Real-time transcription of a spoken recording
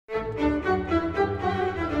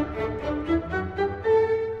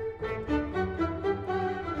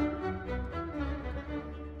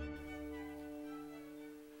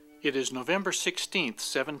It is November 16th,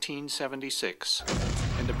 1776,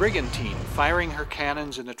 and the brigantine, firing her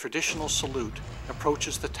cannons in a traditional salute,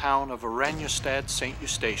 approaches the town of Oranjestad St.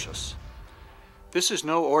 Eustatius. This is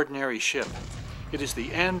no ordinary ship. It is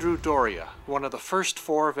the Andrew Doria, one of the first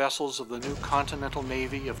 4 vessels of the new Continental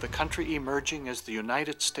Navy of the country emerging as the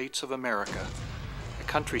United States of America, a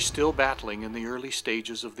country still battling in the early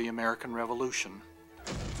stages of the American Revolution.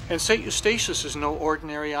 And St. Eustatius is no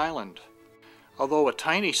ordinary island. Although a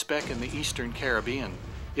tiny speck in the eastern Caribbean,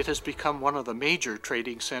 it has become one of the major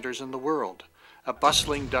trading centers in the world, a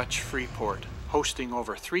bustling Dutch free port, hosting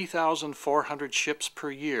over 3,400 ships per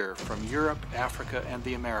year from Europe, Africa, and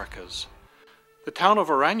the Americas. The town of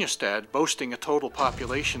Oranjestad, boasting a total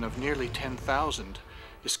population of nearly 10,000,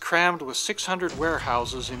 is crammed with 600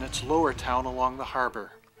 warehouses in its lower town along the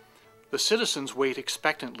harbor. The citizens wait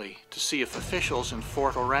expectantly to see if officials in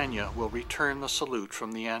Fort Oranje will return the salute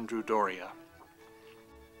from the Andrew Doria.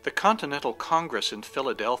 The Continental Congress in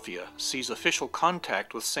Philadelphia sees official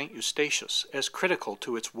contact with St. Eustatius as critical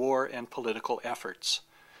to its war and political efforts.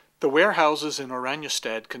 The warehouses in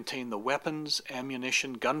Oranjestad contain the weapons,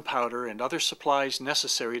 ammunition, gunpowder, and other supplies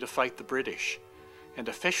necessary to fight the British, and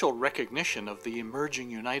official recognition of the emerging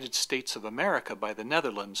United States of America by the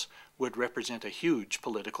Netherlands would represent a huge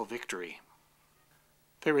political victory.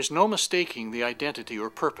 There is no mistaking the identity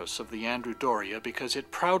or purpose of the Andrew Doria because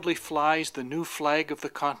it proudly flies the new flag of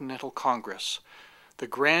the Continental Congress, the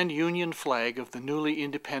grand Union flag of the newly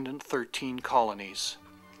independent 13 colonies.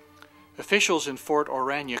 Officials in Fort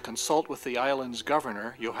Oranje consult with the island's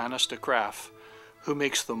governor, Johannes de Graaf, who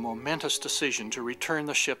makes the momentous decision to return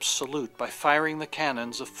the ship's salute by firing the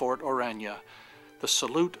cannons of Fort Oranje, the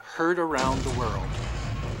salute heard around the world.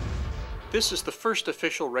 This is the first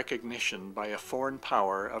official recognition by a foreign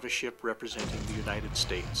power of a ship representing the United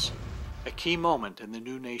States, a key moment in the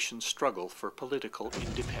new nation's struggle for political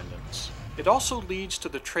independence. It also leads to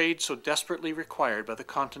the trade so desperately required by the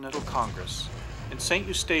Continental Congress, and St.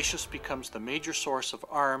 Eustatius becomes the major source of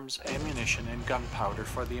arms, ammunition, and gunpowder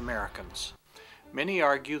for the Americans. Many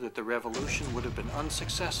argue that the revolution would have been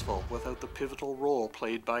unsuccessful without the pivotal role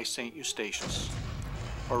played by St. Eustatius.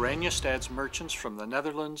 Oranjestad's merchants from the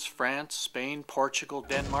Netherlands, France, Spain, Portugal,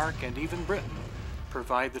 Denmark, and even Britain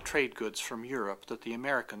provide the trade goods from Europe that the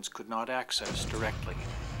Americans could not access directly.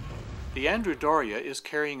 The Andrew Doria is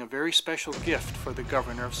carrying a very special gift for the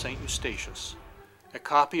governor of St. Eustatius, a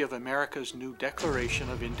copy of America's new Declaration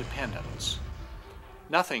of Independence.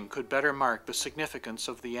 Nothing could better mark the significance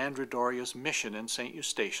of the Andrew Doria's mission in St.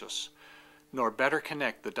 Eustatius, nor better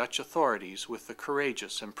connect the Dutch authorities with the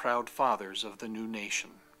courageous and proud fathers of the new nation.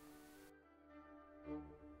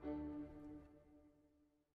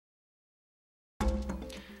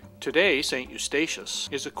 Today, St. Eustatius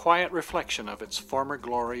is a quiet reflection of its former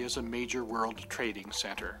glory as a major world trading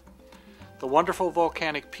center. The wonderful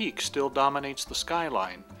volcanic peak still dominates the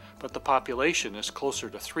skyline, but the population is closer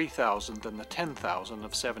to 3,000 than the 10,000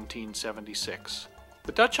 of 1776.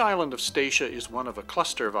 The Dutch island of Statia is one of a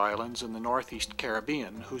cluster of islands in the northeast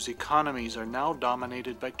Caribbean whose economies are now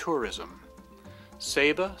dominated by tourism.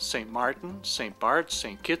 Saba, St. Martin, St. Barts,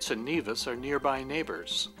 St. Kitts, and Nevis are nearby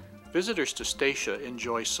neighbors. Visitors to Statia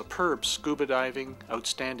enjoy superb scuba diving,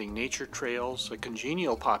 outstanding nature trails, a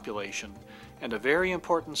congenial population, and a very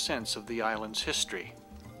important sense of the island's history.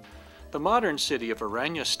 The modern city of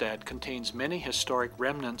Oranjestad contains many historic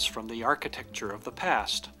remnants from the architecture of the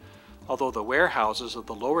past, although the warehouses of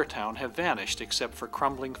the lower town have vanished except for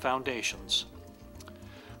crumbling foundations.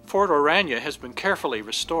 Fort Oranje has been carefully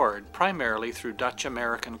restored, primarily through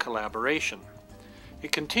Dutch-American collaboration.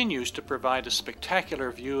 It continues to provide a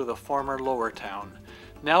spectacular view of the former lower town,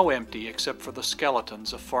 now empty except for the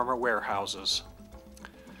skeletons of former warehouses.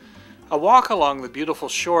 A walk along the beautiful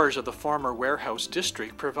shores of the former warehouse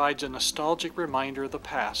district provides a nostalgic reminder of the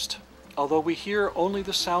past, although we hear only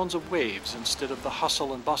the sounds of waves instead of the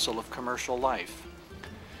hustle and bustle of commercial life.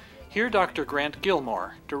 Here Dr. Grant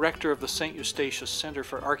Gilmore, director of the St. Eustatius Center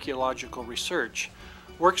for Archaeological Research,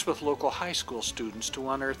 works with local high school students to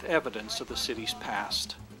unearth evidence of the city's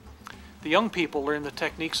past. The young people learn the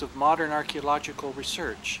techniques of modern archaeological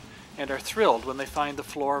research and are thrilled when they find the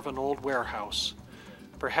floor of an old warehouse,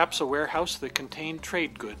 perhaps a warehouse that contained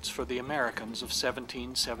trade goods for the Americans of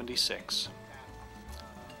 1776.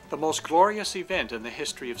 The most glorious event in the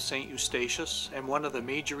history of St. Eustatius, and one of the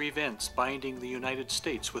major events binding the United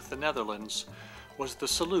States with the Netherlands, was the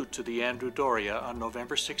salute to the Andrew Doria on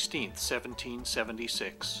November 16,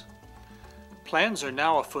 1776. Plans are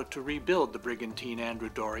now afoot to rebuild the brigantine Andrew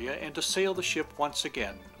Doria and to sail the ship once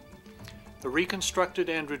again. The reconstructed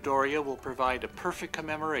Andrew Doria will provide a perfect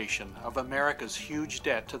commemoration of America's huge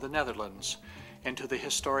debt to the Netherlands and to the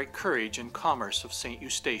historic courage and commerce of St.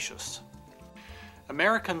 Eustatius.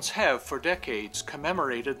 Americans have for decades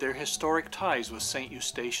commemorated their historic ties with St.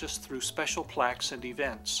 Eustatius through special plaques and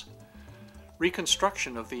events.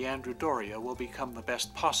 Reconstruction of the Andrew Doria will become the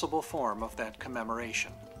best possible form of that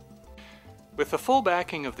commemoration. With the full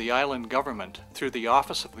backing of the island government through the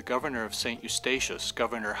Office of the Governor of St. Eustatius,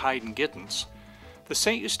 Governor Hayden Giddens, the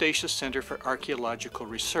St. Eustatius Center for Archaeological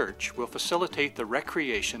Research will facilitate the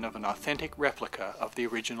recreation of an authentic replica of the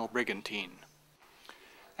original brigantine.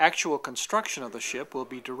 Actual construction of the ship will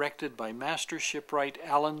be directed by Master Shipwright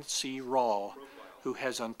Alan C. Rawle, who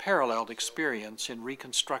has unparalleled experience in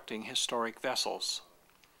reconstructing historic vessels.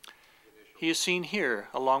 He is seen here,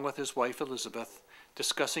 along with his wife Elizabeth,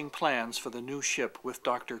 discussing plans for the new ship with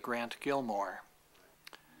Dr. Grant Gilmore.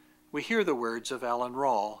 We hear the words of Alan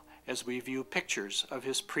Rawle as we view pictures of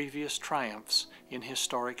his previous triumphs in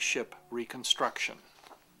historic ship reconstruction.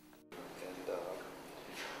 And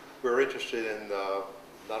we're interested in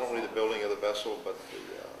not only the building of the vessel, but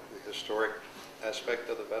the historic aspect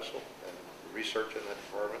of the vessel and research in that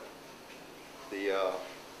department, the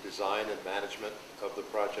design and management of the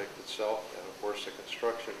project itself, and of course the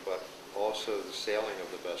construction, but also the sailing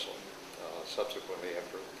of the vessel subsequently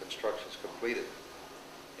after construction is completed,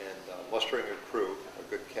 and mustering a crew, a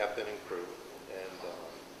good captain and crew, and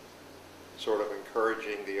sort of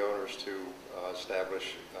encouraging the owners to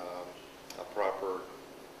establish a proper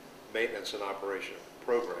maintenance and operation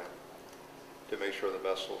program to make sure the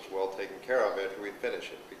vessel is well taken care of after we finish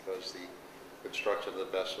it, because the construction of the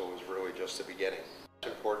vessel is really just the beginning.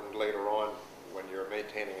 It's important later on when you're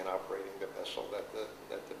maintaining and operating the vessel that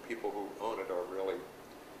the people who own it are really,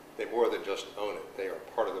 they more than just own it, they are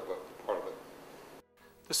part of the boat, part of it.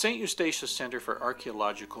 The St. Eustatius Center for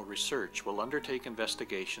Archaeological Research will undertake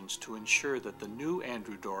investigations to ensure that the new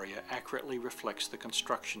Andrew Doria accurately reflects the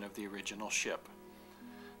construction of the original ship.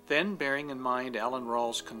 Then, bearing in mind Alan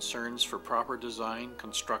Rawle's concerns for proper design,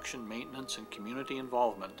 construction, maintenance, and community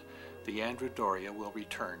involvement, the Andrew Doria will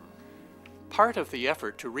return. Part of the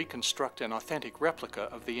effort to reconstruct an authentic replica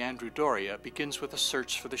of the Andrew Doria begins with a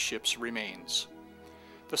search for the ship's remains.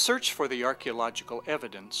 The search for the archaeological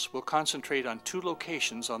evidence will concentrate on two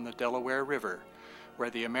locations on the Delaware River, where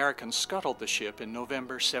the Americans scuttled the ship in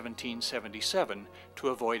November 1777 to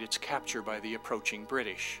avoid its capture by the approaching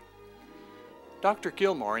British. Dr.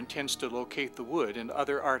 Gilmore intends to locate the wood and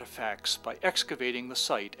other artifacts by excavating the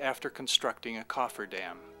site after constructing a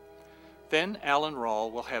cofferdam. Then Alan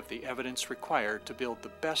Rawle will have the evidence required to build the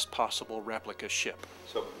best possible replica ship.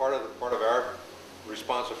 So part of our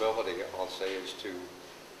responsibility, I'll say, is to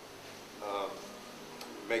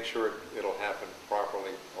make sure it'll happen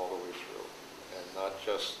properly all the way through, and not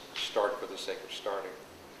just start for the sake of starting,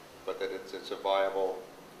 but that it's a viable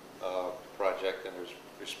project, and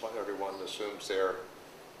everyone assumes their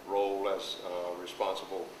role as a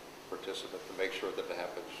responsible participant to make sure that it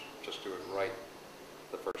happens. Just do it right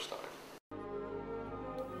the first time.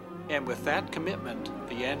 And with that commitment,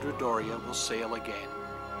 the Andrew Doria will sail again.